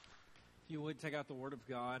If you would, take out the Word of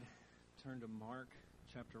God, turn to Mark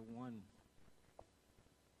chapter 1.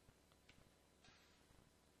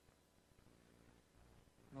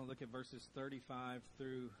 I'll look at verses 35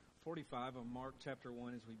 through 45 of Mark chapter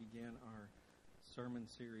 1 as we begin our sermon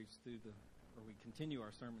series we continue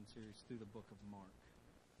our sermon series through the book of Mark.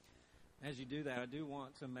 As you do that, I do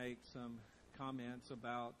want to make some comments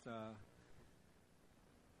about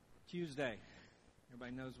Tuesday.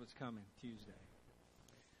 Everybody knows what's coming, Tuesday.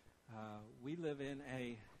 We live in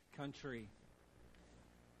a country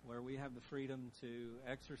where we have the freedom to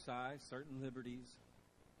exercise certain liberties,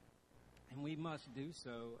 and we must do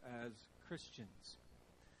so as Christians.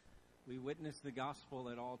 We witness the gospel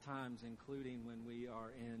at all times, including when we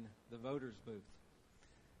are in the voter's booth.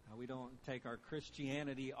 We don't take our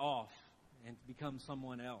Christianity off and become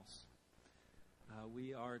someone else.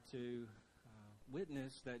 We are to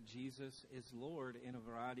witness that Jesus is Lord in a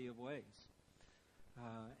variety of ways.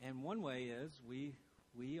 And one way is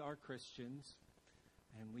we are Christians,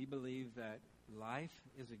 and we believe that life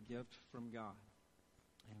is a gift from God.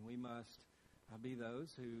 And we must be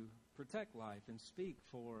those who protect life and speak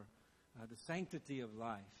for the sanctity of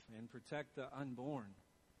life and protect the unborn.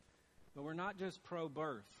 But we're not just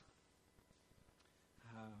pro-birth.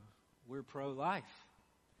 We're pro-life,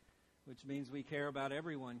 which means we care about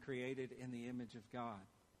everyone created in the image of God,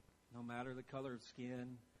 no matter the color of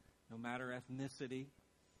skin, no matter ethnicity.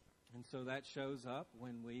 And so that shows up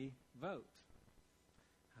when we vote.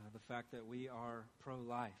 The fact that we are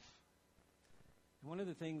pro-life. And one of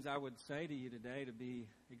the things I would say to you today to be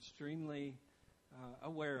extremely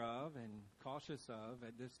aware of and cautious of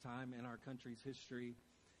at this time in our country's history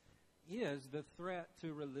is the threat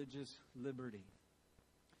to religious liberty.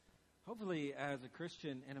 Hopefully, as a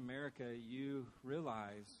Christian in America, you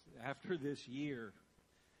realize after this year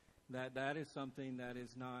that that is something that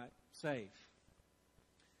is not safe.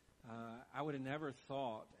 I would have never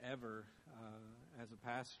thought ever as a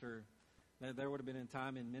pastor that there would have been a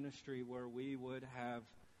time in ministry where we would have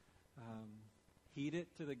heeded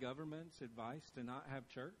to the government's advice to not have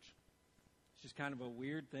church. It's just kind of a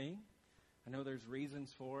weird thing. I know there's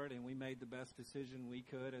reasons for it, and we made the best decision we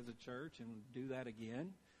could as a church, and do that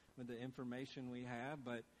again with the information we have.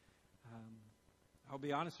 But I'll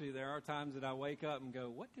be honest with you, there are times that I wake up and go,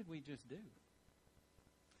 what did we just do?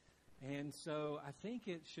 And so I think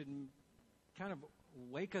it should kind of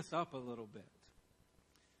wake us up a little bit.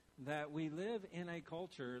 That we live in a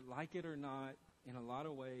culture, like it or not, in a lot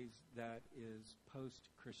of ways that is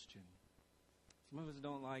post-Christian. Some of us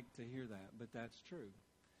don't like to hear that, but that's true.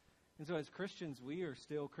 And so as Christians, we are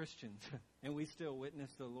still Christians, and we still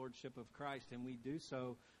witness the Lordship of Christ, and we do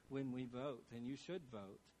so when we vote, and you should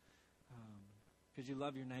vote, because you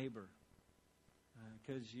love your neighbor,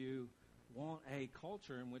 because you want a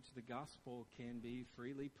culture in which the gospel can be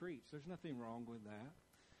freely preached. There's nothing wrong with that.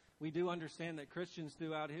 We do understand that Christians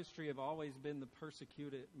throughout history have always been the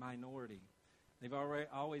persecuted minority. They've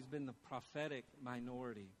always been the prophetic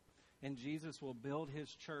minority. And Jesus will build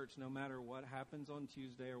his church no matter what happens on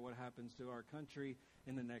Tuesday or what happens to our country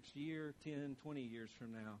in the next year, 10, 20 years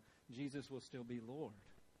from now. Jesus will still be Lord.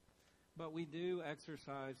 But we do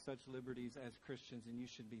exercise such liberties as Christians, and you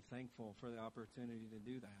should be thankful for the opportunity to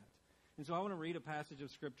do that. And so I want to read a passage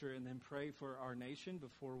of Scripture and then pray for our nation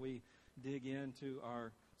before we dig into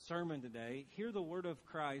our sermon today. Hear the word of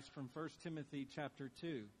Christ from 1 Timothy chapter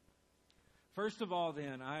 2. First of all,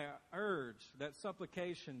 then, I urge that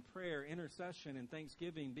supplication, prayer, intercession, and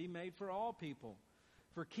thanksgiving be made for all people,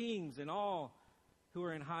 for kings and all who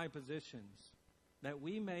are in high positions, that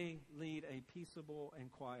we may lead a peaceable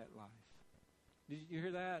and quiet life. Did you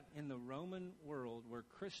hear that? In the Roman world where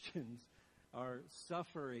Christians are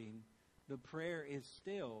suffering, the prayer is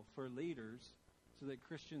still for leaders so that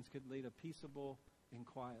Christians could lead a peaceable and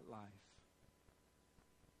quiet life.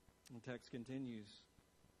 The text continues,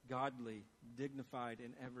 godly, dignified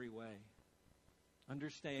in every way.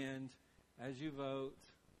 Understand, as you vote,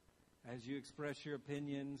 as you express your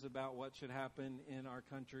opinions about what should happen in our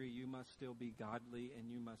country, you must still be godly, and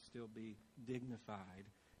you must still be dignified,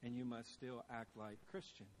 and you must still act like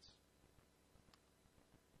Christians.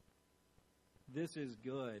 This is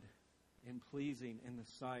good and pleasing in the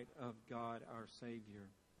sight of God our Savior.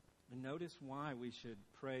 And notice why we should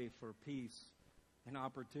pray for peace and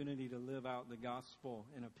opportunity to live out the gospel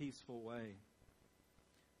in a peaceful way.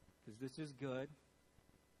 Because this is good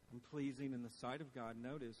and pleasing in the sight of God,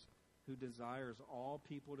 notice, who desires all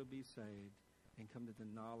people to be saved and come to the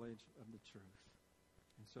knowledge of the truth.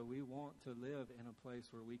 And so we want to live in a place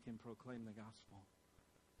where we can proclaim the gospel.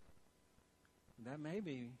 That may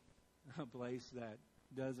be a place that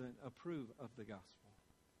doesn't approve of the gospel.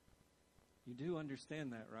 You do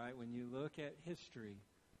understand that, right? When you look at history,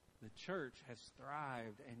 the church has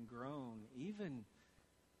thrived and grown, even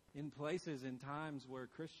in places and times where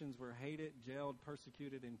Christians were hated, jailed,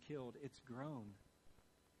 persecuted, and killed. It's grown.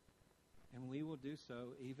 And we will do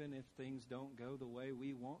so even if things don't go the way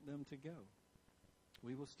we want them to go.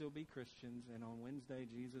 We will still be Christians, and on Wednesday,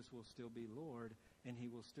 Jesus will still be Lord, and He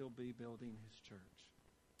will still be building His church.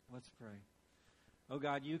 Let's pray. Oh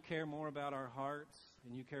God, You care more about our hearts,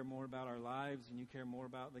 and You care more about our lives, and You care more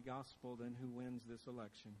about the gospel than who wins this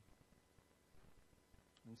election.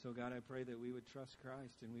 And so, God, I pray that we would trust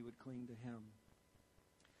Christ and we would cling to Him.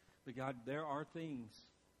 But God, there are things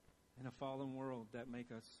in a fallen world that make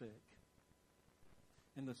us sick.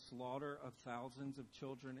 And the slaughter of thousands of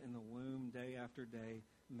children in the womb day after day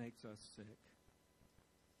makes us sick.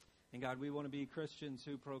 And God, we want to be Christians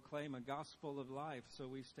who proclaim a gospel of life, so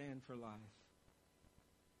we stand for life.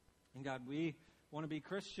 And God, we want to be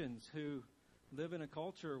Christians who live in a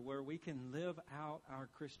culture where we can live out our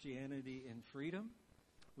Christianity in freedom.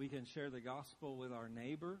 We can share the gospel with our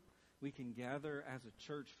neighbor. We can gather as a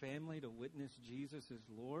church family to witness Jesus as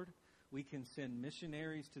Lord. We can send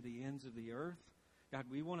missionaries to the ends of the earth. God,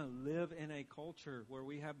 we want to live in a culture where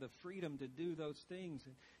we have the freedom to do those things.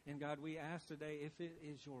 And God, we ask today if it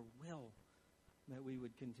is Your will that we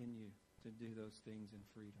would continue to do those things in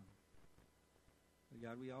freedom. But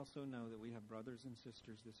God, we also know that we have brothers and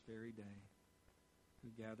sisters this very day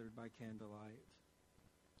who gathered by candlelight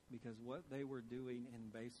because what they were doing in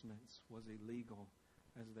basements was illegal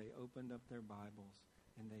as they opened up their Bibles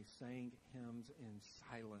and they sang hymns in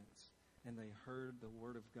silence and they heard the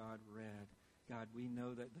Word of God read. God, we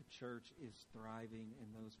know that the church is thriving in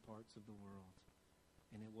those parts of the world,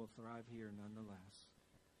 and it will thrive here nonetheless,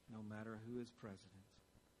 no matter who is president.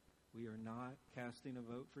 We are not casting a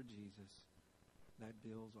vote for Jesus. That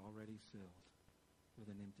bill's already sealed with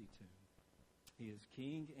an empty tomb. He is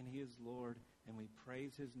King and He is Lord, and we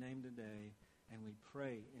praise His name today, and we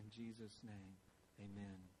pray in Jesus' name.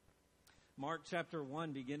 Amen. Mark chapter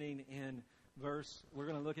 1, beginning in we're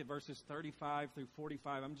going to look at verses 35 through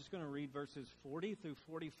 45. I'm just going to read verses 40 through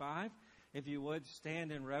 45. If you would,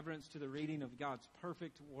 stand in reverence to the reading of God's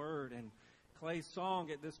perfect word. And Clay's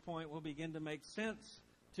song at this point will begin to make sense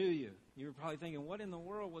to you. You're probably thinking, what in the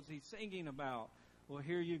world was he singing about? Well,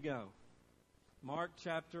 here you go. Mark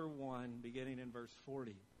chapter 1, beginning in verse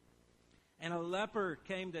 40. And a leper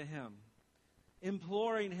came to him,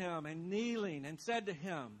 imploring him and kneeling, and said to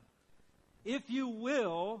him, "If you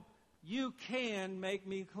will, you can make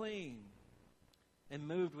me clean." And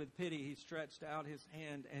moved with pity, he stretched out his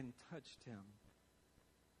hand and touched him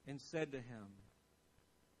and said to him,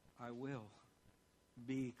 "I will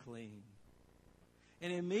be clean."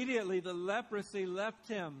 And immediately the leprosy left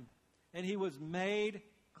him, and he was made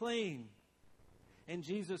clean. And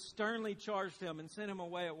Jesus sternly charged him and sent him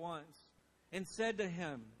away at once, and said to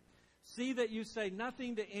him, "See that you say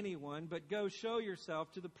nothing to anyone, but go show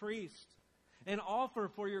yourself to the priest, and offer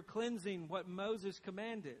for your cleansing what Moses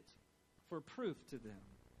commanded, for proof to them."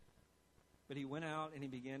 But he went out and he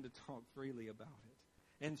began to talk freely about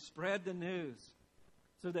it, and spread the news,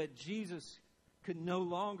 so that Jesus could no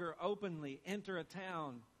longer openly enter a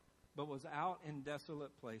town, but was out in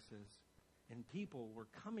desolate places, and people were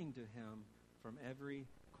coming to him from every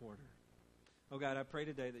quarter. Oh God, I pray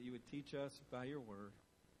today that you would teach us by your word,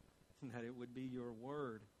 and that it would be your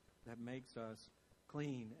word that makes us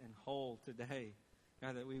clean and whole today.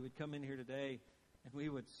 God, that we would come in here today and we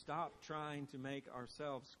would stop trying to make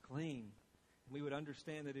ourselves clean. And we would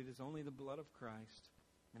understand that it is only the blood of Christ,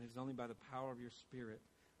 and it is only by the power of your Spirit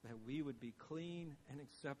that we would be clean and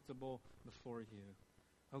acceptable before you.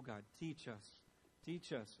 Oh God, teach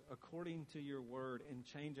us according to your word, and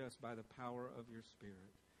change us by the power of your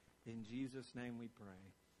Spirit. In Jesus' name we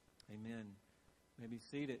pray. Amen. You may be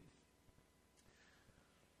seated.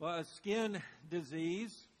 Well, a skin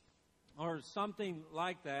disease or something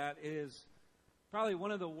like that is probably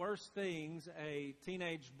one of the worst things a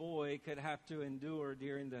teenage boy could have to endure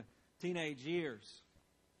during the teenage years.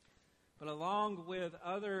 But along with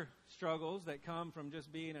other struggles that come from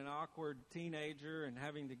just being an awkward teenager and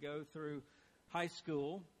having to go through high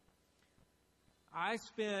school, I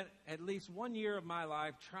spent at least 1 year of my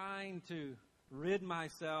life trying to rid my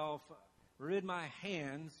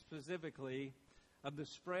hands specifically, of the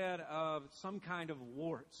spread of some kind of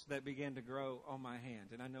warts that began to grow on my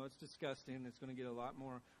hand. And I know it's disgusting. It's going to get a lot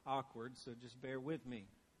more awkward, so just bear with me.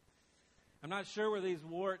 I'm not sure where these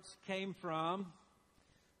warts came from,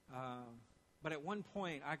 but at one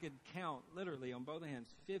point I could count literally on both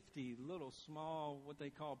hands 50 little small, what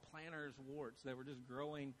they call planter's warts that were just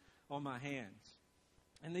growing on my hands.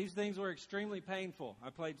 And these things were extremely painful. I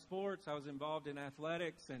played sports. I was involved in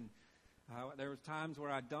athletics. And there was times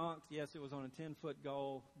where I dunked. Yes, it was on a 10-foot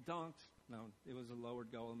goal. Dunked. No, it was a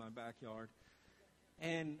lowered goal in my backyard.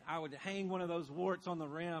 And I would hang one of those warts on the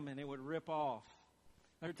rim, and it would rip off.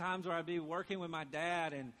 There were times where I'd be working with my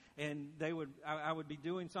dad, and I would be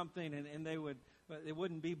doing something, and it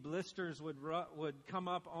wouldn't be blisters would come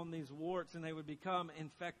up on these warts, and they would become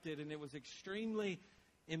infected, and it was extremely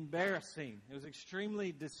embarrassing. It was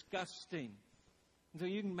extremely disgusting. And so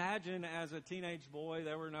you can imagine, as a teenage boy,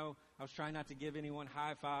 I was trying not to give anyone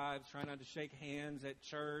high fives, trying not to shake hands at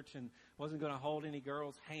church, and wasn't going to hold any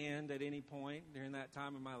girl's hand at any point during that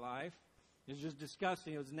time of my life. It was just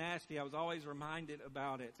disgusting. It was nasty. I was always reminded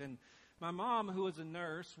about it. And my mom, who was a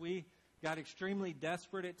nurse, we got extremely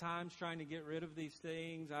desperate at times trying to get rid of these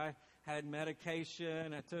things. I had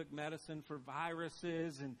medication. I took medicine for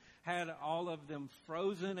viruses and had all of them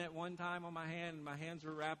frozen at one time on my hand, and my hands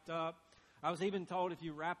were wrapped up. I was even told if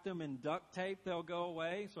you wrap them in duct tape, they'll go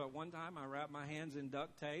away. So at one time I wrapped my hands in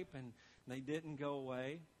duct tape, and they didn't go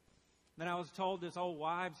away. Then I was told this old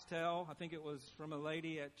wives' tale, I think it was from a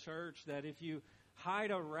lady at church, that if you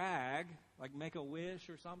hide a rag, like make a wish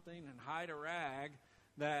or something, and hide a rag,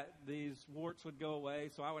 that these warts would go away.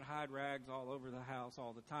 So I would hide rags all over the house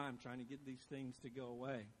all the time, trying to get these things to go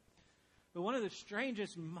away. But one of the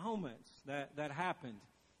strangest moments that happened,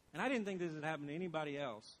 and I didn't think this would happen to anybody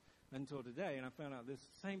else until today, and I found out this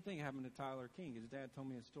same thing happened to Tyler King. His dad told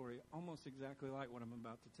me a story almost exactly like what I'm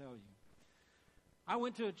about to tell you. I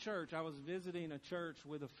went to a church. I was visiting a church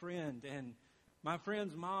with a friend, and my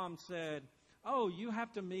friend's mom said, "Oh, you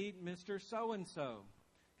have to meet Mr. So-and-so,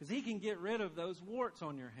 because he can get rid of those warts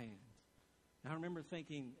on your hand." And I remember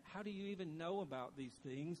thinking, how do you even know about these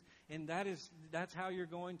things? And that's how you're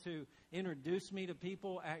going to introduce me to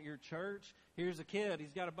people at your church? Here's a kid.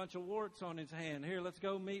 He's got a bunch of warts on his hand. Here, let's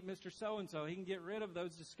go meet Mr. So-and-so. He can get rid of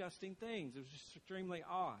those disgusting things. It was just extremely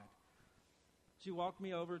odd. She walked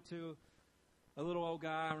me over to a little old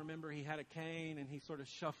guy. I remember he had a cane, and he sort of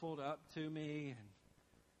shuffled up to me, and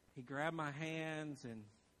he grabbed my hands, and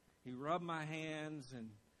he rubbed my hands,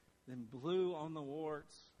 and then blew on the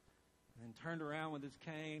warts, and then turned around with his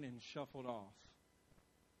cane and shuffled off.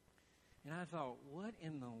 And I thought, what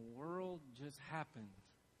in the world just happened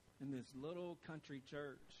in this little country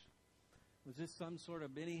church? Was this some sort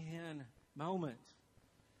of Benny Hinn moment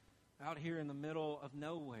out here in the middle of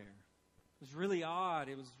nowhere? It was really odd.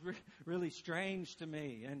 It was really strange to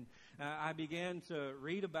me. And I began to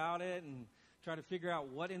read about it and try to figure out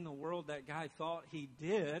what in the world that guy thought he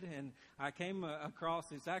did. And I came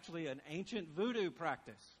across, it's actually an ancient voodoo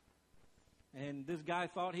practice. And this guy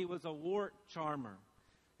thought he was a wart charmer.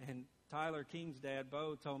 And Tyler King's dad,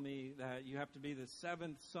 Bo, told me that you have to be the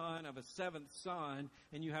seventh son of a seventh son,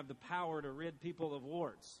 and you have the power to rid people of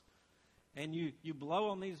warts. And you blow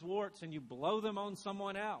on these warts, and you blow them on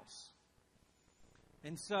someone else.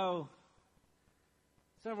 And so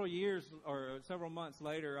several months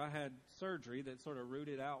later, I had surgery that sort of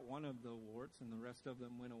rooted out one of the warts, and the rest of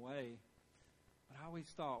them went away. But I always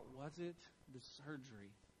thought, was it the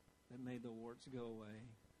surgery that made the warts go away?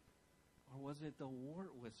 Or was it the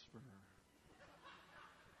wart whisperer?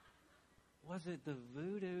 Was it the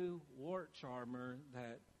voodoo wart charmer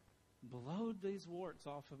that blowed these warts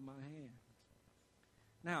off of my hand?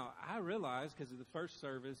 Now, I realize, because of the first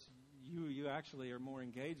service, you actually are more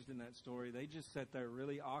engaged in that story. They just sat there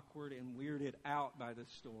really awkward and weirded out by the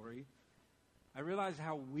story. I realize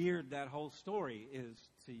how weird that whole story is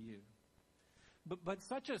to you. But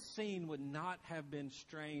such a scene would not have been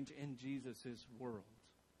strange in Jesus' world.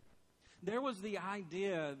 There was the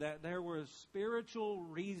idea that there were spiritual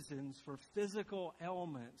reasons for physical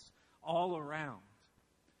ailments all around.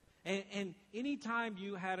 And anytime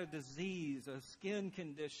you had a disease, a skin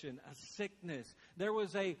condition, a sickness, there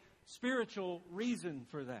was a spiritual reason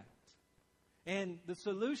for that. And the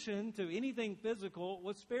solution to anything physical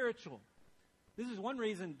was spiritual. This is one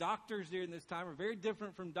reason doctors during this time are very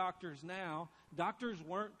different from doctors now. Doctors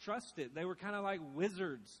weren't trusted. They were kind of like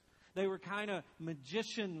wizards. They were kind of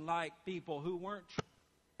magician-like people who weren't trusted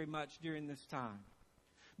very much during this time.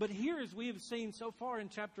 But here, as we have seen so far in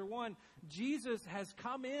chapter 1, Jesus has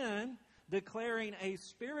come in declaring a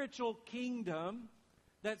spiritual kingdom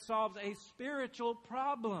that solves a spiritual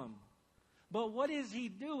problem. But what is he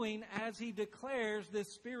doing as he declares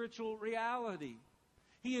this spiritual reality?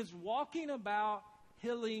 He is walking about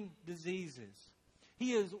healing diseases.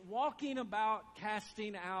 He is walking about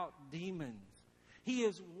casting out demons. He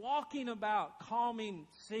is walking about calming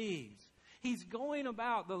seas. He's going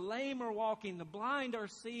about, the lame are walking, the blind are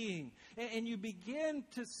seeing. And you begin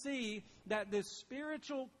to see that this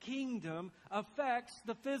spiritual kingdom affects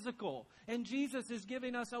the physical. And Jesus is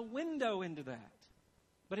giving us a window into that.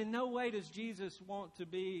 But in no way does Jesus want to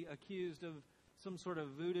be accused of some sort of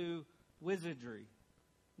voodoo wizardry.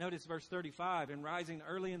 Notice verse 35, and rising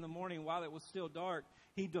early in the morning while it was still dark,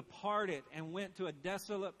 he departed and went to a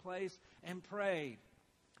desolate place and prayed.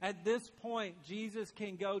 At this point, Jesus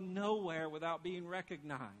can go nowhere without being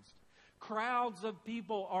recognized. Crowds of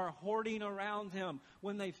people are hoarding around him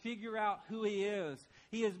when they figure out who he is.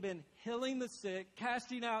 He has been healing the sick,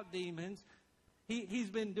 casting out demons. He's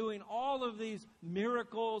been doing all of these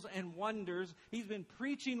miracles and wonders. He's been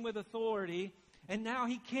preaching with authority, and now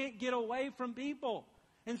he can't get away from people.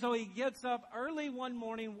 And so he gets up early one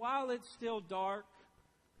morning while it's still dark.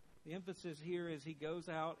 The emphasis here is he goes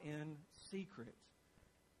out in secret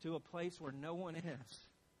to a place where no one is,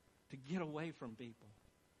 to get away from people.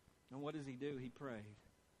 And what does he do? He prayed.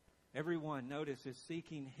 Everyone, notice, is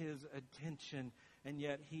seeking his attention, and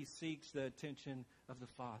yet he seeks the attention of the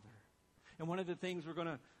Father. And one of the things we're going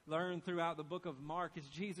to learn throughout the book of Mark is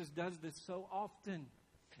Jesus does this so often.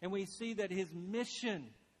 And we see that his mission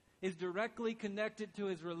is directly connected to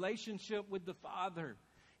his relationship with the Father.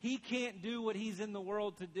 He can't do what he's in the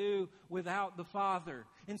world to do without the Father.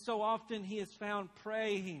 And so often he is found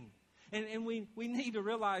praying. And we need to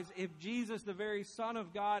realize if Jesus, the very Son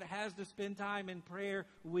of God, has to spend time in prayer,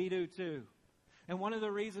 we do too. And one of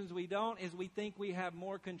the reasons we don't is we think we have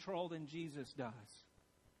more control than Jesus does.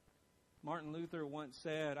 Martin Luther once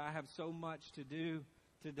said, "I have so much to do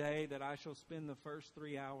today that I shall spend the first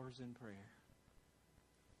 3 hours in prayer."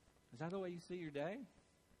 Is that the way you see your day?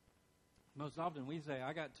 Most often we say,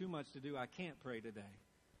 "I got too much to do, I can't pray today."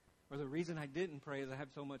 Or the reason I didn't pray is I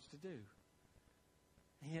have so much to do.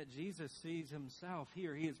 And yet Jesus sees himself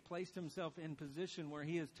here. He has placed himself in position where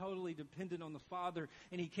he is totally dependent on the Father,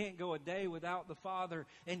 and he can't go a day without the Father.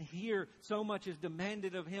 And here, so much is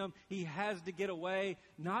demanded of him. He has to get away,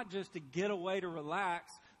 not just to get away to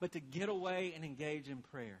relax, but to get away and engage in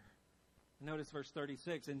prayer. Notice verse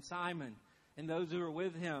 36, and Simon and those who are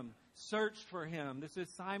with him searched for him. This is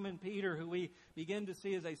Simon Peter, who we begin to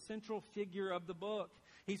see as a central figure of the book.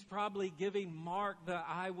 He's probably giving Mark the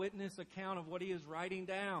eyewitness account of what he is writing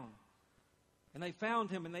down. And they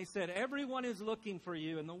found him and they said, "Everyone is looking for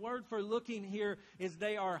you." And the word for looking here is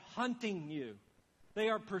they are hunting you. They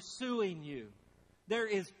are pursuing you. There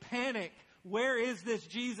is panic. Where is this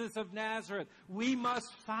Jesus of Nazareth? We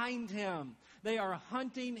must find him. They are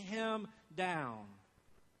hunting him down.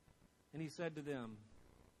 And he said to them,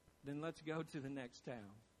 "Then let's go to the next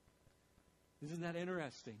town." Isn't that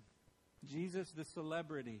interesting? Jesus, the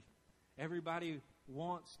celebrity. Everybody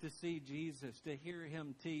wants to see Jesus, to hear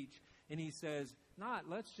him teach. And he says,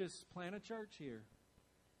 let's just plant a church here.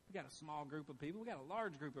 We got a small group of people. We got a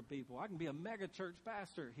large group of people. I can be a mega church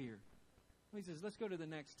pastor here. He says, let's go to the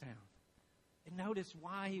next town. And notice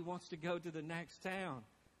why he wants to go to the next town.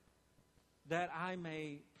 That I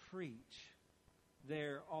may preach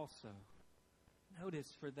there also.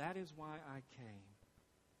 Notice, for that is why I came.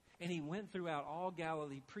 And he went throughout all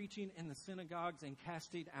Galilee, preaching in the synagogues and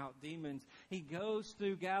casting out demons. He goes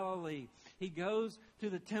through Galilee. He goes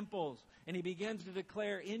to the temples. And he begins to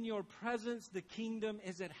declare, in your presence, the kingdom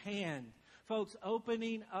is at hand. Folks,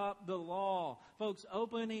 opening up the law. Folks,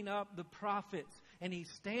 opening up the prophets. And he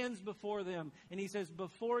stands before them and he says,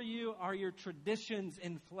 before you are your traditions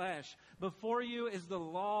in flesh. Before you is the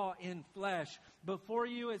law in flesh. Before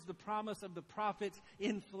you is the promise of the prophets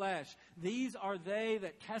in flesh. These are they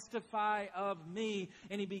that testify of me.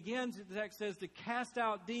 And he begins, the text says, to cast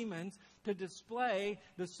out demons to display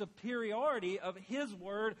the superiority of his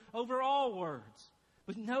word over all words.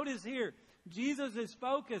 But notice here, Jesus'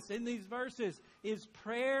 focus in these verses is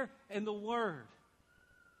prayer and the word.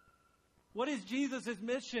 What is Jesus'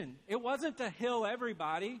 mission? It wasn't to heal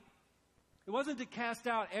everybody. It wasn't to cast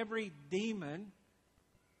out every demon.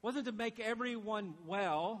 It wasn't to make everyone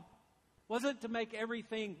well. It wasn't to make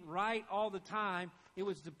everything right all the time. It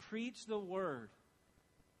was to preach the word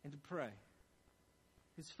and to pray.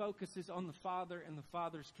 His focus is on the Father and the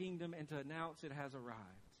Father's kingdom and to announce it has arrived.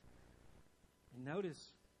 And notice,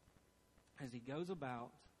 as he goes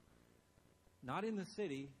about, not in the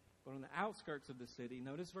city, but on the outskirts of the city,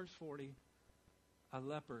 notice verse 40, a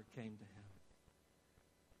leper came to him.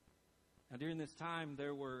 Now during this time,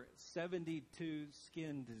 there were 72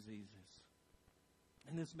 skin diseases.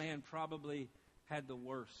 And this man probably had the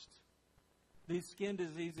worst. These skin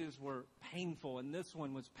diseases were painful, and this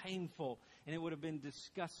one was painful, and it would have been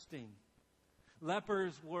disgusting.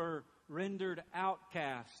 Lepers were rendered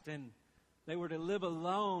outcast, and They were to live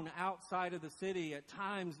alone outside of the city. At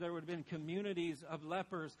times there would have been communities of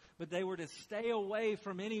lepers, but they were to stay away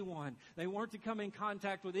from anyone. They weren't to come in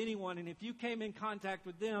contact with anyone, and if you came in contact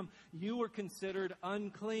with them, you were considered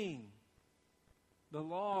unclean. The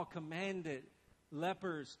law commanded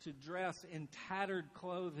lepers to dress in tattered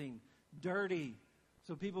clothing, dirty,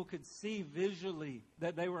 so people could see visually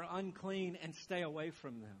that they were unclean and stay away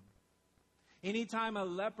from them. Anytime a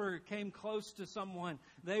leper came close to someone,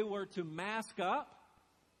 they were to mask up,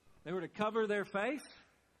 they were to cover their face,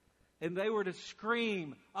 and they were to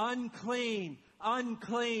scream, "Unclean,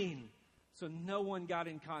 unclean," so no one got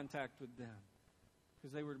in contact with them,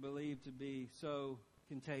 because they were believed to be so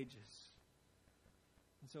contagious.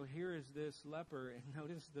 And so here is this leper, and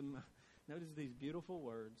notice these beautiful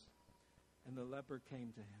words, "And the leper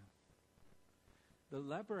came to him." The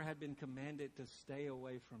leper had been commanded to stay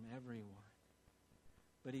away from everyone.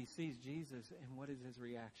 But he sees Jesus, and what is his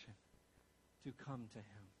reaction? To come to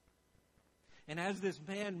him. And as this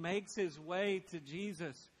man makes his way to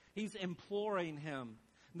Jesus, he's imploring him.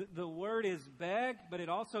 The word is beg, but it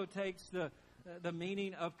also takes the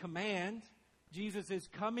meaning of command.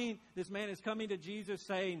 This man is coming to Jesus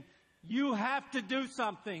saying, "You have to do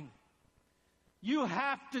something. You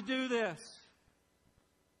have to do this."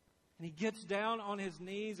 And he gets down on his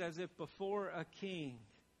knees as if before a king.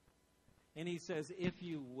 And he says, "If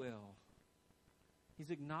you will."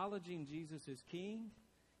 He's acknowledging Jesus as king.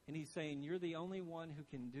 And he's saying, "You're the only one who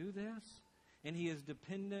can do this." And he is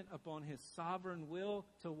dependent upon his sovereign will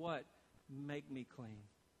to what? Make me clean.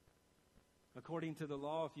 According to the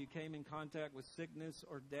law, if you came in contact with sickness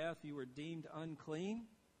or death, you were deemed unclean.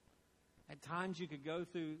 At times you could go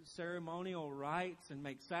through ceremonial rites and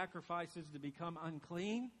make sacrifices to become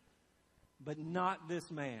unclean. But not this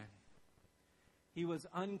man. He was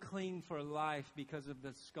unclean for life because of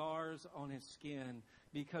the scars on his skin,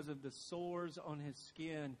 because of the sores on his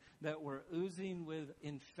skin that were oozing with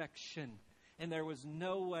infection. And there was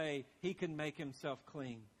no way he could make himself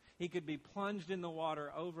clean. He could be plunged in the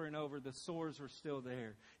water over and over. The sores were still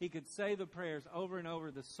there. He could say the prayers over and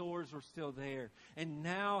over. The sores were still there. And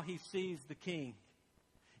now he sees the King.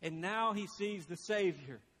 And now he sees the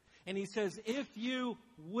Savior. And he says, "If you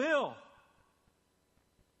will."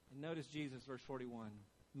 And notice Jesus, verse 41,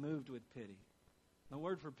 moved with pity. The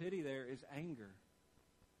word for pity there is anger.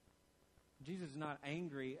 Jesus is not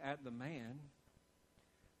angry at the man,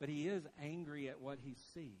 but he is angry at what he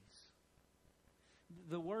sees.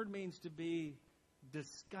 The word means to be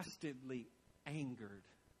disgustedly angered.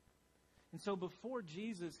 And so before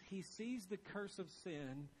Jesus, he sees the curse of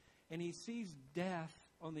sin, and he sees death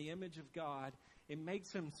on the image of God. It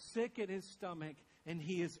makes him sick at his stomach, and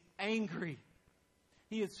he is angry.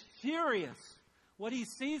 He is furious. What he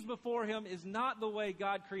sees before him is not the way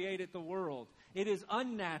God created the world. It is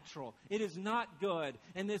unnatural. It is not good.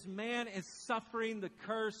 And this man is suffering the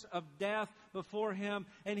curse of death before him,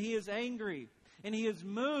 and he is angry. And he is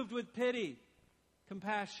moved with pity,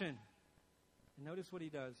 compassion. And notice what he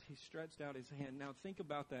does. He stretched out his hand. Now think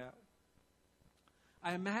about that.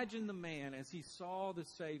 I imagine the man, as he saw the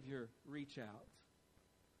Savior reach out.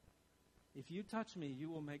 "If you touch me, you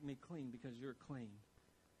will make me clean because you're clean."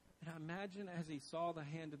 And I imagine as he saw the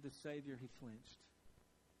hand of the Savior, he flinched.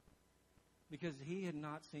 Because he had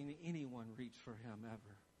not seen anyone reach for him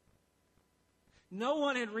ever. No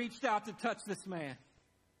one had reached out to touch this man.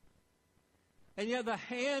 And yet the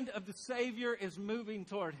hand of the Savior is moving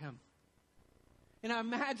toward him. And I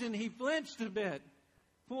imagine he flinched a bit.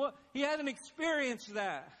 He hadn't experienced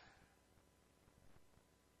that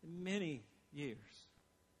in many years.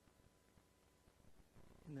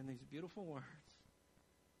 And then these beautiful words.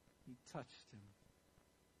 He touched him.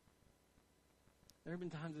 There have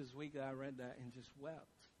been times this week that I read that and just wept.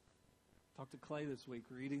 Talked to Clay this week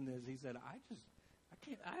reading this. He said,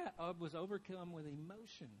 I was overcome with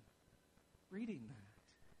emotion reading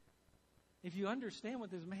that. If you understand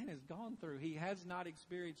what this man has gone through, he has not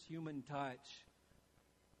experienced human touch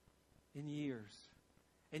in years.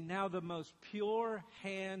 And now the most pure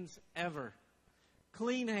hands ever.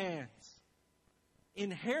 Clean hands.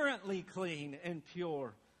 Inherently clean and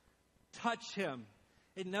pure. Touch him.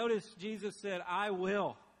 And notice Jesus said, "I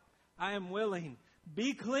will. I am willing.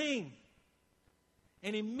 Be clean."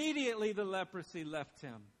 And immediately the leprosy left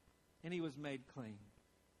him, and he was made clean.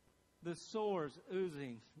 The sores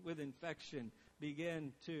oozing with infection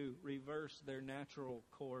began to reverse their natural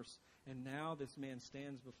course, and now this man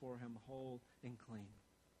stands before him whole and clean.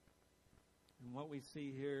 And what we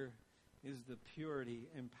see here is the purity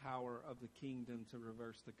and power of the kingdom to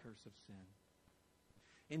reverse the curse of sin.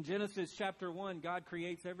 In Genesis chapter 1, God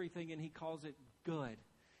creates everything and he calls it good.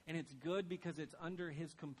 And it's good because it's under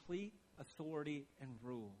his complete authority and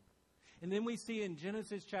rule. And then we see in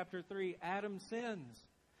Genesis chapter 3, Adam sins.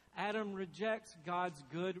 Adam rejects God's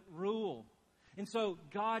good rule. And so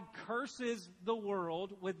God curses the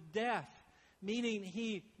world with death, meaning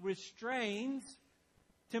He restrains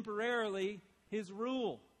temporarily His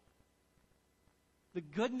rule. The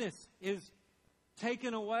goodness is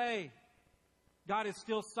taken away. God is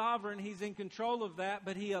still sovereign. He's in control of that,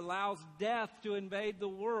 but He allows death to invade the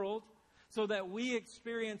world so that we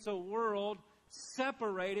experience a world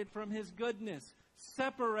separated from His goodness,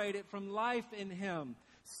 separated from life in Him,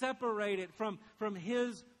 separated from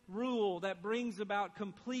His rule that brings about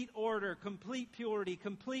complete order, complete purity,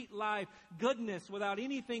 complete life, goodness without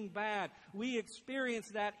anything bad. We experience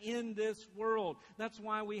that in this world. That's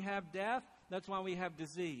why we have death. That's why we have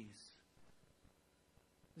disease.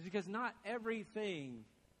 It's because not everything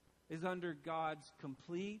is under God's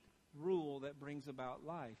complete rule that brings about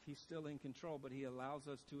life. He's still in control, but He allows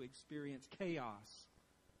us to experience chaos.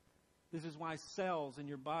 This is why cells in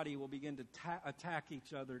your body will begin to attack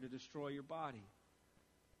each other to destroy your body.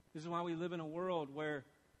 This is why we live in a world where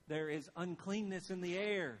there is uncleanness in the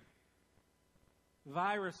air.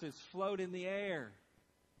 Viruses float in the air.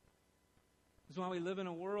 This is why we live in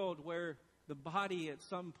a world where the body at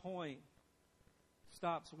some point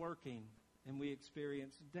stops working and we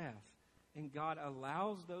experience death. And God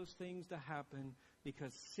allows those things to happen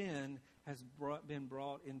because sin has been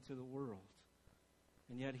brought into the world.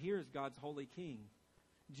 And yet here's God's holy King.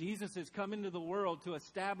 Jesus has come into the world to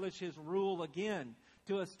establish His rule again,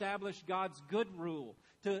 to establish God's good rule,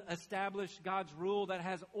 to establish God's rule that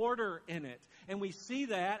has order in it. And we see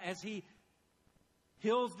that as He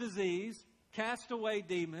heals disease, casts away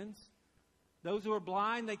demons. Those who are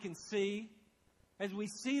blind, they can see. As we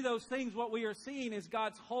see those things, what we are seeing is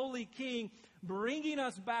God's holy King bringing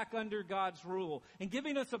us back under God's rule and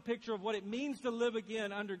giving us a picture of what it means to live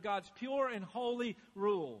again under God's pure and holy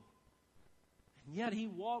rule. And yet He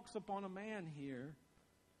walks upon a man here,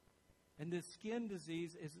 and this skin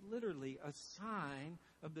disease is literally a sign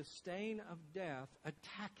of the stain of death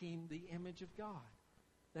attacking the image of God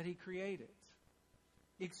that He created.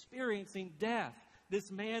 Experiencing death.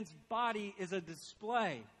 This man's body is a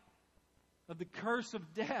display of the curse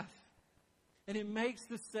of death. And it makes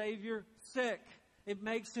the Savior sick. It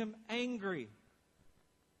makes Him angry.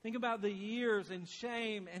 Think about the years and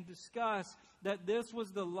shame and disgust that this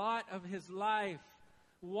was the lot of His life.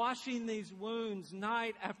 Washing these wounds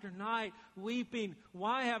night after night, weeping,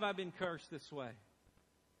 why have I been cursed this way?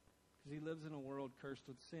 Because He lives in a world cursed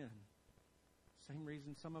with sin. Same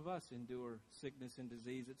reason some of us endure sickness and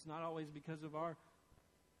disease. It's not always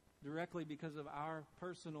directly because of our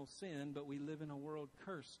personal sin, but we live in a world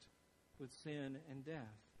cursed with sin and death.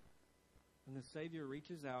 And the Savior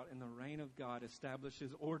reaches out, and the reign of God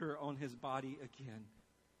establishes order on His body again.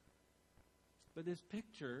 But this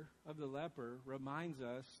picture of the leper reminds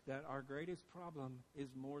us that our greatest problem is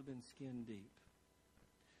more than skin deep.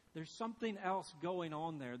 There's something else going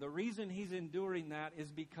on there. The reason he's enduring that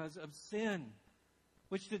is because of sin,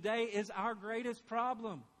 which today is our greatest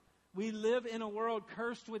problem. We live in a world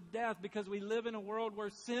cursed with death because we live in a world where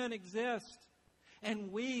sin exists.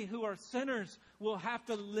 And we who are sinners will have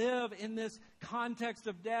to live in this context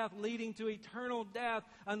of death, leading to eternal death,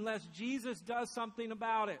 unless Jesus does something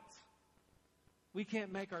about it. We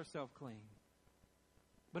can't make ourselves clean.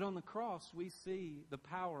 But on the cross, we see the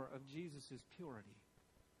power of Jesus' purity.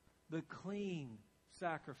 The clean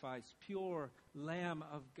sacrifice, pure Lamb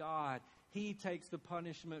of God. He takes the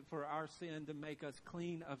punishment for our sin to make us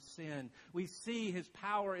clean of sin. We see His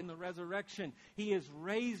power in the resurrection. He is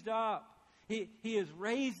raised up. He is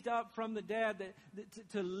raised up from the dead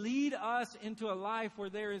to lead us into a life where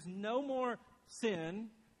there is no more sin,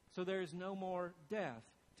 so there is no more death,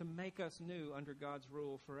 to make us new under God's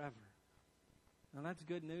rule forever. Now that's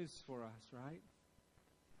good news for us, right?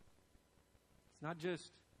 It's not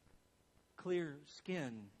just clear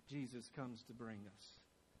skin Jesus comes to bring us.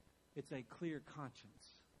 It's a clear conscience.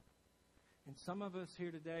 And some of us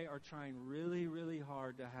here today are trying really, really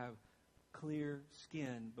hard to have clear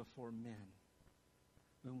skin before men.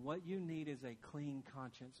 And what you need is a clean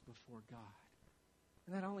conscience before God.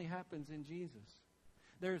 And that only happens in Jesus.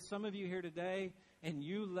 There are some of you here today, and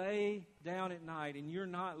you lay down at night, and you're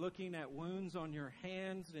not looking at wounds on your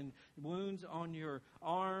hands and wounds on your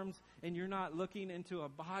arms, and you're not looking into a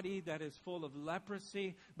body that is full of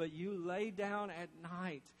leprosy, but you lay down at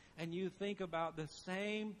night, and you think about the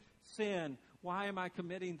same sin. Why am I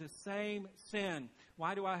committing the same sin?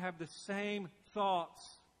 Why do I have the same thoughts?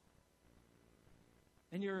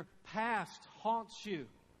 And your past haunts you.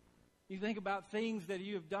 You think about things that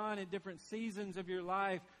you have done in different seasons of your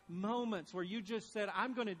life moments where you just said,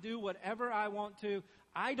 I'm going to do whatever I want to.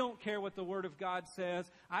 I don't care what the Word of God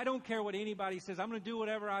says. I don't care what anybody says. I'm going to do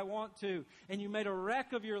whatever I want to. And you made a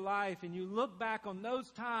wreck of your life, and you look back on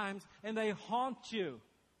those times, and they haunt you.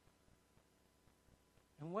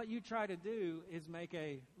 And what you try to do is make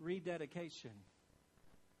a rededication,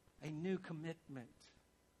 a new commitment.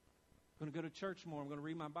 I'm going to go to church more. I'm going to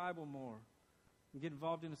read my Bible more. I'm get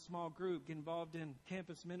involved in a small group, get involved in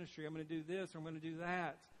campus ministry. I'm going to do this or I'm going to do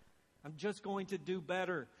that. I'm just going to do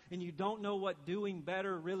better. And you don't know what doing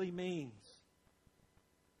better really means.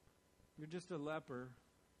 You're just a leper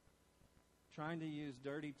trying to use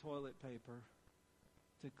dirty toilet paper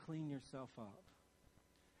to clean yourself up.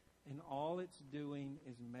 And all it's doing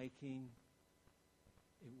is making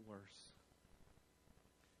it worse.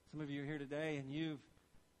 Some of you are here today and you've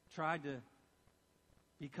tried to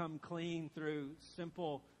become clean through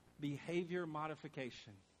simple behavior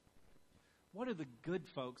modification. What do the good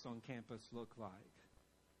folks on campus look like?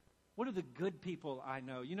 What are the good people I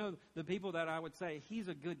know? You know, the people that I would say, he's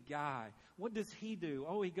a good guy. What does he do?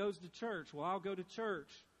 Oh, he goes to church. Well, I'll go to church.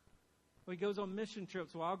 Well, he goes on mission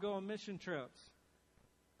trips. Well, I'll go on mission trips.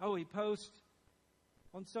 Oh, he posts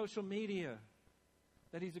on social media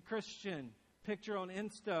that he's a Christian. Picture on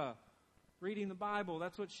Insta, reading the Bible.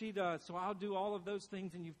 That's what she does. So I'll do all of those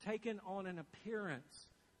things. And you've taken on an appearance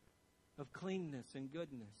of cleanness and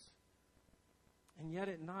goodness. And yet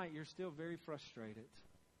at night, you're still very frustrated.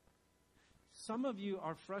 Some of you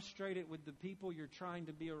are frustrated with the people you're trying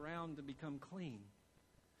to be around to become clean.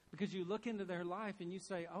 Because you look into their life and you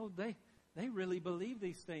say, oh, they really believe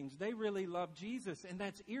these things. They really love Jesus. And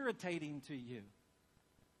that's irritating to you.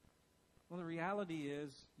 Well, the reality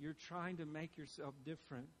is you're trying to make yourself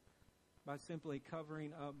different by simply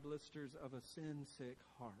covering up blisters of a sin-sick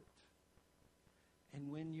heart. And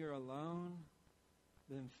when you're alone,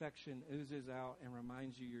 the infection oozes out and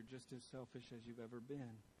reminds you you're just as selfish as you've ever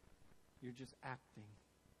been. You're just acting.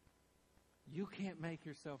 You can't make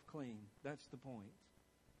yourself clean. That's the point.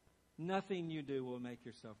 Nothing you do will make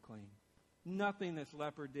yourself clean. Nothing this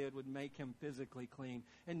leper did would make him physically clean.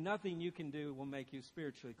 And nothing you can do will make you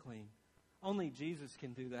spiritually clean. Only Jesus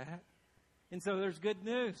can do that. And so there's good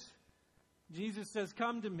news. Jesus says,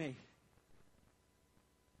 come to me.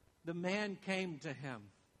 The man came to him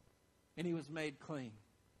and he was made clean.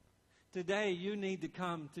 Today you need to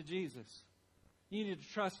come to Jesus. You need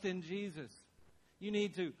to trust in Jesus. You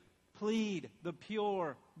need to plead the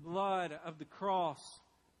pure blood of the cross.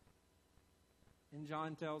 And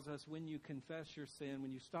John tells us when you confess your sin,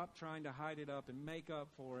 when you stop trying to hide it up and make up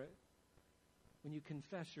for it, when you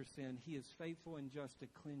confess your sin, he is faithful and just to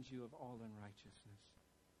cleanse you of all unrighteousness.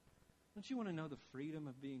 Don't you want to know the freedom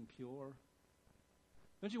of being pure?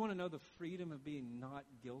 Don't you want to know the freedom of being not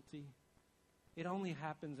guilty? It only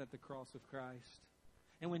happens at the cross of Christ.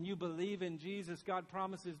 And when you believe in Jesus, God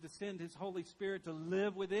promises to send His Holy Spirit to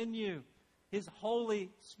live within you. His Holy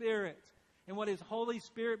Spirit. And what His Holy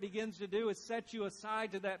Spirit begins to do is set you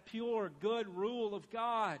aside to that pure, good rule of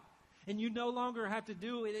God. And you no longer have to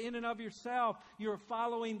do it in and of yourself. You're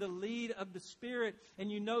following the lead of the Spirit.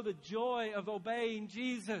 And you know the joy of obeying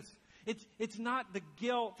Jesus. It's not the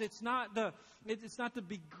guilt. It's not the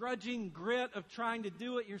begrudging grit of trying to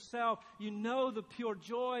do it yourself. You know the pure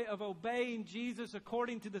joy of obeying Jesus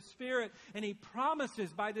according to the Spirit. And He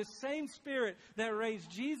promises by this same Spirit that raised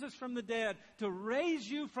Jesus from the dead to raise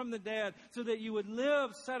you from the dead so that you would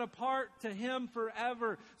live set apart to Him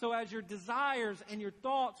forever. So as your desires and your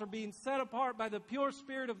thoughts are being set apart by the pure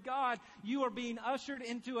Spirit of God, you are being ushered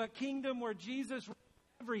into a kingdom where Jesus rules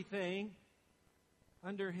everything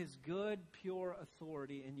under His good, pure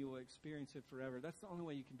authority, and you will experience it forever. That's the only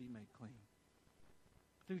way you can be made clean.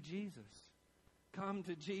 Through Jesus. Come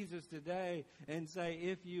to Jesus today and say,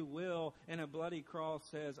 if you will, and a bloody cross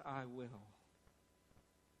says, I will.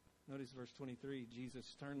 Notice verse 23, Jesus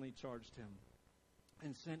sternly charged him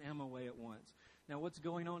and sent him away at once. Now what's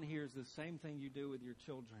going on here is the same thing you do with your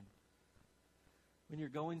children. When you're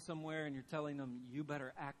going somewhere and you're telling them, you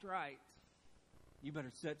better act right. You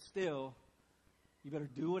better sit still. You better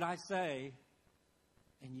do what I say.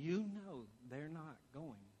 And you know they're not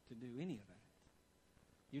going to do any of that.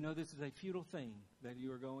 You know this is a futile thing that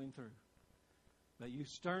you are going through. But you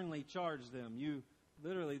sternly charge them. You,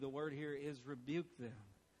 literally the word here is rebuke them.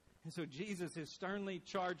 And so Jesus is sternly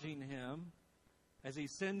charging him as He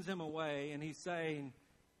sends him away. And He's saying,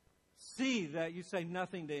 see that you say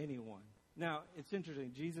nothing to anyone. Now, it's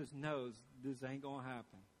interesting. Jesus knows this ain't going to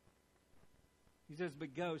happen. He says,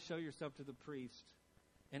 but go, show yourself to the priest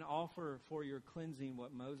and offer for your cleansing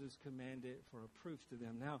what Moses commanded for a proof to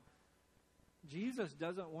them. Now, Jesus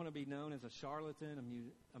doesn't want to be known as a charlatan,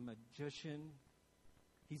 a magician.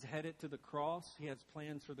 He's headed to the cross. He has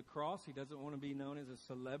plans for the cross. He doesn't want to be known as a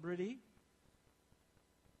celebrity.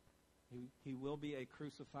 He will be a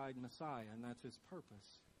crucified Messiah, and that's his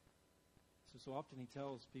purpose. So often he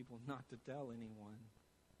tells people not to tell anyone.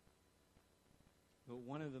 But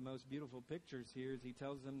one of the most beautiful pictures here is he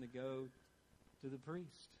tells them to go to the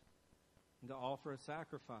priest and to offer a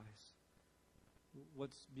sacrifice.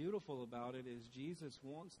 What's beautiful about it is Jesus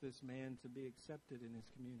wants this man to be accepted in his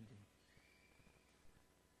community.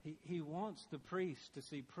 He wants the priest to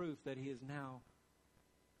see proof that he is now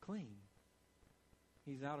clean.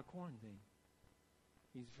 He's out of quarantine.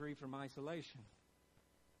 He's free from isolation.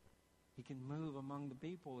 He can move among the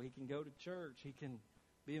people. He can go to church. He can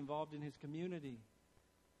be involved in his community.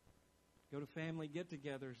 Go to family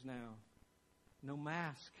get-togethers now. No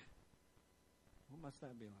mask. What must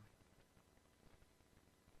that be like?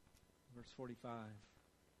 Verse 45.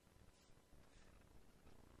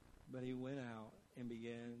 But he went out and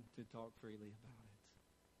began to talk freely about it.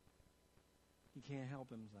 He can't help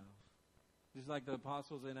himself. Just like the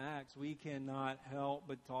apostles in Acts, we cannot help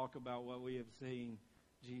but talk about what we have seen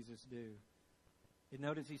Jesus do. And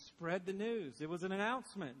notice he spread the news. It was an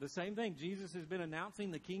announcement. The same thing. Jesus has been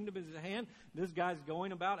announcing the kingdom is at hand. This guy's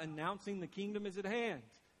going about announcing the kingdom is at hand.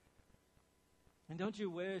 And don't you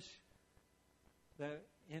wish that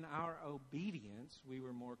in our obedience we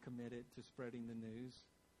were more committed to spreading the news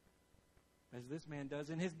as this man does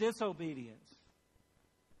in his disobedience?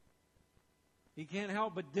 He can't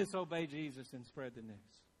help but disobey Jesus and spread the news.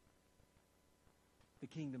 The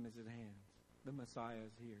kingdom is at hand. The Messiah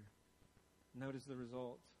is here. Notice the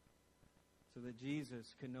result. So that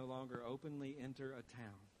Jesus could no longer openly enter a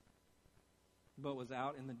town, but was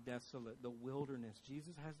out in the desolate, the wilderness.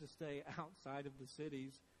 Jesus has to stay outside of the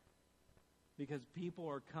cities because people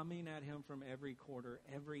are coming at him from every quarter,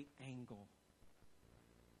 every angle.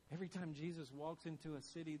 Every time Jesus walks into a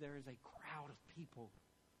city, there is a crowd of people.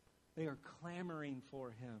 They are clamoring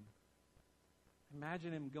for him.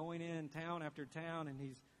 Imagine him going in town after town and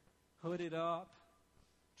he's hooded up,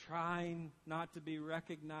 trying not to be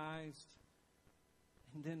recognized.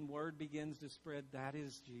 And then word begins to spread, that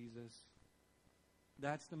is Jesus.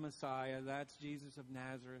 That's the Messiah. That's Jesus of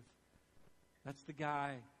Nazareth. That's the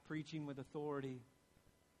guy preaching with authority.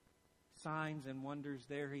 Signs and wonders,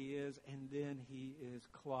 there he is. And then he is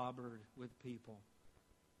clobbered with people.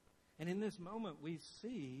 And in this moment, we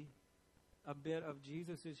see a bit of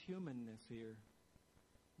Jesus' humanness here.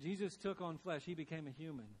 Jesus took on flesh. He became a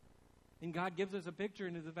human. And God gives us a picture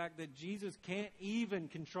into the fact that Jesus can't even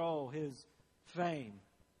control his fame.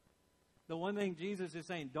 The one thing Jesus is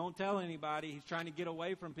saying, don't tell anybody. He's trying to get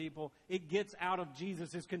away from people. It gets out of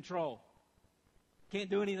Jesus' control. Can't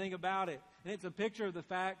do anything about it. And it's a picture of the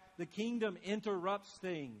fact the kingdom interrupts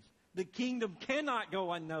things. The kingdom cannot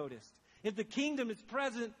go unnoticed. If the kingdom is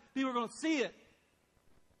present, people are going to see it.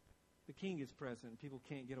 The king is present. People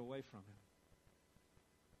can't get away from him.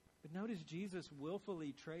 But notice Jesus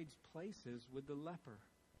willfully trades places with the leper.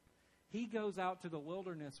 He goes out to the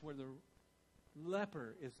wilderness where the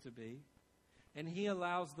leper is to be, and he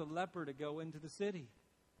allows the leper to go into the city.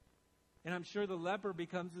 And I'm sure the leper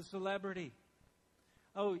becomes a celebrity.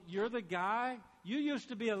 Oh, you're the guy? You used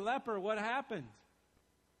to be a leper. What happened?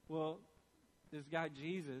 Well, this guy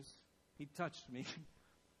Jesus, he touched me.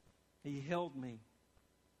 He healed me.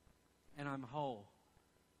 And I'm whole.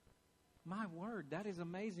 My word, that is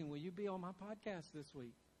amazing. Will you be on my podcast this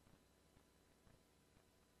week?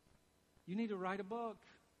 You need to write a book.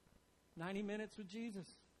 90 Minutes with Jesus.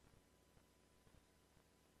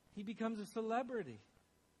 He becomes a celebrity.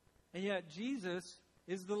 And yet Jesus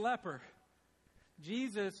is the leper.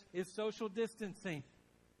 Jesus is social distancing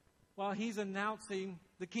while he's announcing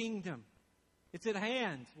the kingdom. It's at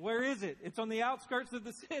hand. Where is it? It's on the outskirts of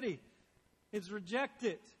the city. It's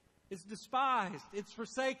rejected. It's despised. It's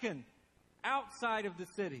forsaken. Outside of the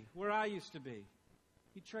city, where I used to be.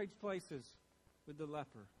 He trades places with the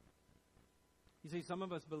leper. You see, some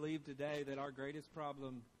of us believe today that our greatest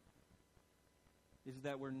problem is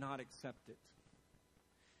that we're not accepted.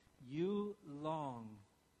 You long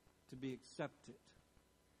to be accepted.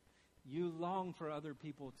 You long for other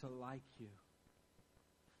people to like you.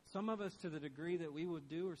 Some of us, to the degree that we would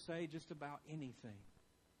do or say just about anything.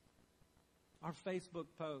 Our Facebook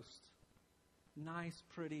post, nice,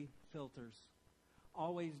 pretty filters,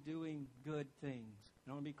 always doing good things.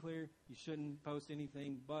 And I want to be clear, you shouldn't post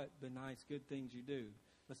anything but the nice, good things you do.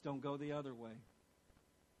 Let's don't go the other way.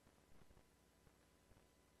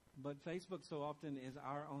 But Facebook so often is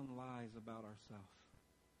our own lies about ourselves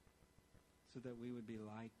so that we would be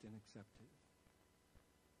liked and accepted.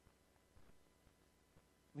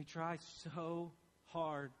 We try so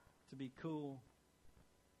hard to be cool,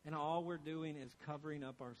 And all we're doing is covering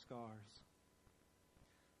up our scars.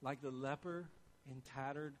 Like the leper in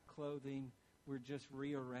tattered clothing, we're just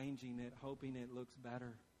rearranging it, hoping it looks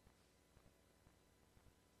better.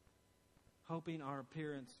 Hoping our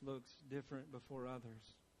appearance looks different before others.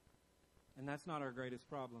 And that's not our greatest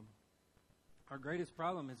problem. Our greatest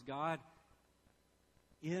problem is God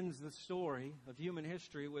ends the story of human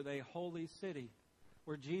history with a holy city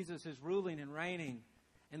where Jesus is ruling and reigning.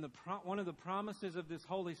 And one of the promises of this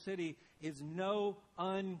holy city is no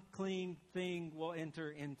unclean thing will enter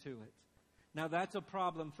into it. Now that's a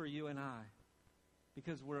problem for you and I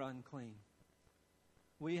because we're unclean.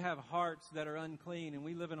 We have hearts that are unclean, and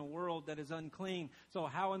we live in a world that is unclean. So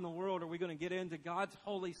how in the world are we going to get into God's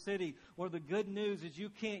holy city where the good news is you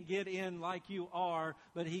can't get in like you are,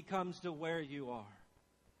 but He comes to where you are?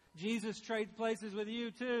 Jesus trades places with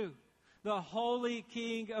you too. The holy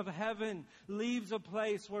King of heaven leaves a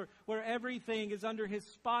place where everything is under His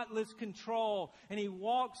spotless control, and He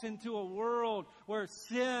walks into a world where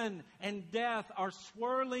sin and death are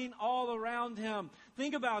swirling all around Him.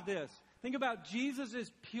 Think about this. Think about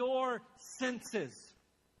Jesus' pure senses.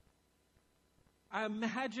 I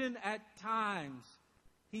imagine at times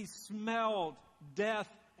He smelled death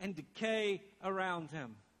and decay around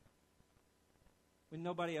Him when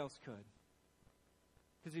nobody else could,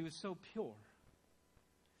 because He was so pure.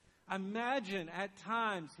 I imagine at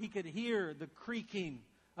times He could hear the creaking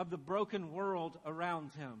of the broken world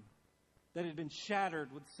around Him that had been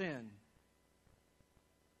shattered with sin.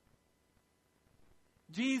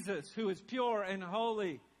 Jesus, who is pure and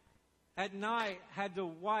holy, at night had to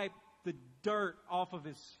wipe the dirt off of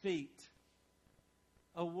His feet.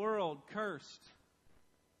 A world cursed.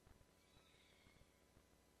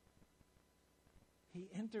 He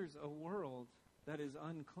enters a world that is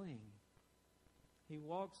unclean. He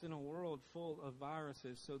walks in a world full of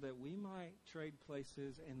viruses so that we might trade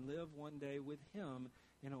places and live one day with Him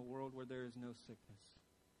in a world where there is no sickness.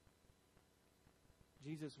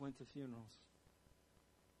 Jesus went to funerals.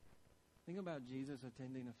 Think about Jesus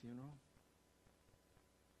attending a funeral.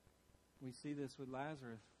 We see this with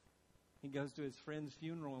Lazarus. He goes to his friend's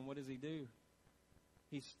funeral, and what does he do?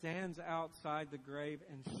 He stands outside the grave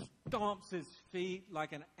and stomps his feet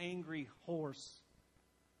like an angry horse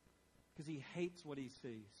because he hates what he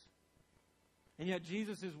sees. And yet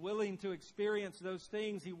Jesus is willing to experience those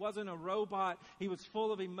things. He wasn't a robot. He was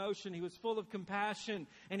full of emotion. He was full of compassion.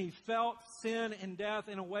 And He felt sin and death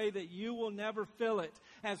in a way that you will never feel it.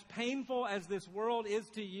 As painful as this world is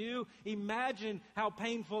to you, imagine how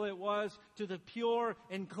painful it was to the pure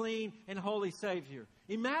and clean and holy Savior.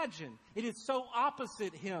 Imagine. It is so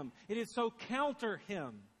opposite Him. It is so counter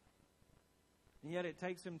Him. And yet it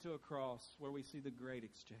takes Him to a cross where we see the great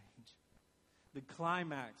exchange. The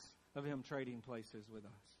climax of Him trading places with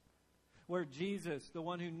us. Where Jesus, the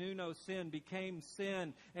one who knew no sin, became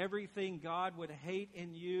sin. Everything God would hate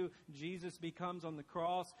in you, Jesus becomes on the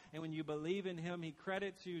cross. And when you believe in Him, He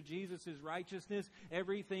credits you Jesus' righteousness.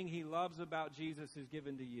 Everything He loves about Jesus is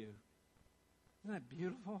given to you. Isn't that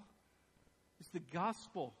beautiful? It's the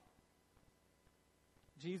gospel.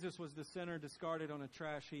 Jesus was the sinner discarded on a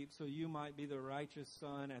trash heap so you might be the righteous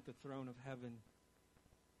Son at the throne of heaven.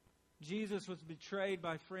 Jesus was betrayed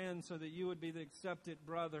by friends so that you would be the accepted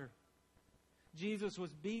brother. Jesus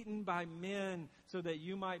was beaten by men so that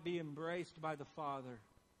you might be embraced by the Father.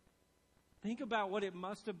 Think about what it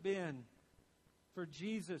must have been for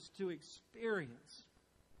Jesus to experience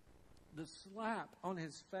the slap on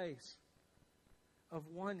His face of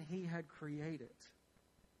one He had created.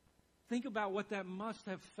 Think about what that must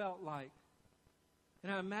have felt like.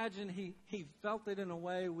 And I imagine he felt it in a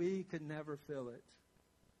way we could never feel it.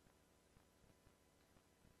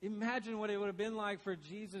 Imagine what it would have been like for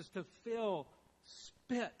Jesus to feel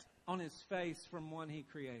spit on His face from one He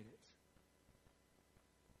created.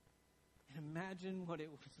 And imagine what it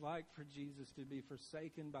was like for Jesus to be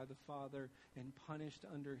forsaken by the Father and punished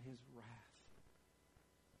under His wrath.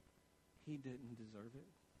 He didn't deserve it.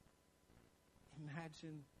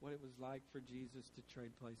 Imagine what it was like for Jesus to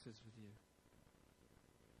trade places with you.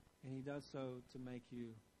 And He does so to make you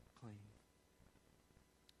clean.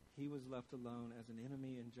 He was left alone as an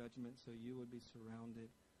enemy in judgment so you would be surrounded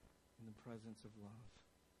in the presence of love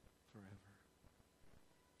forever.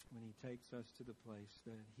 When He takes us to the place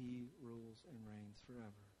that He rules and reigns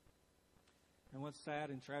forever. And what's sad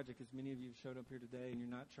and tragic is many of you have showed up here today and you're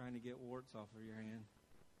not trying to get warts off of your hand.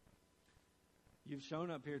 You've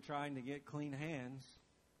shown up here trying to get clean hands,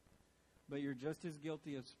 but you're just as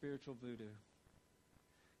guilty of spiritual voodoo.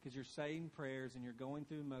 Because you're saying prayers and you're going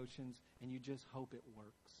through motions and you just hope it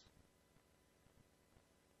works.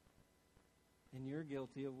 And you're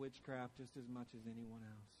guilty of witchcraft just as much as anyone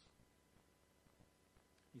else.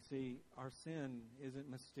 You see, our sin isn't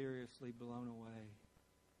mysteriously blown away.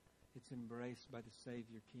 It's embraced by the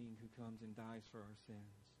Savior King who comes and dies for our sins.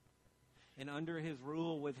 And under His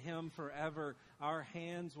rule with Him forever, our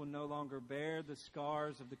hands will no longer bear the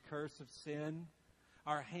scars of the curse of sin.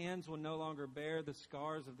 Our hands will no longer bear the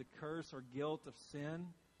scars of the curse or guilt of sin.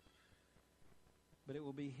 But it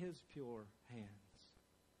will be His pure hands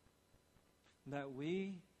that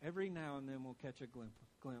we, every now and then, will catch a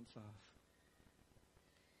glimpse of.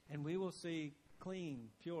 And we will see clean,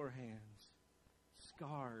 pure hands,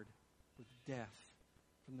 scarred with death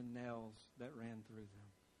from the nails that ran through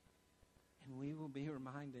them. And we will be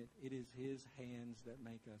reminded it is His hands that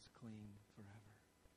make us clean forever.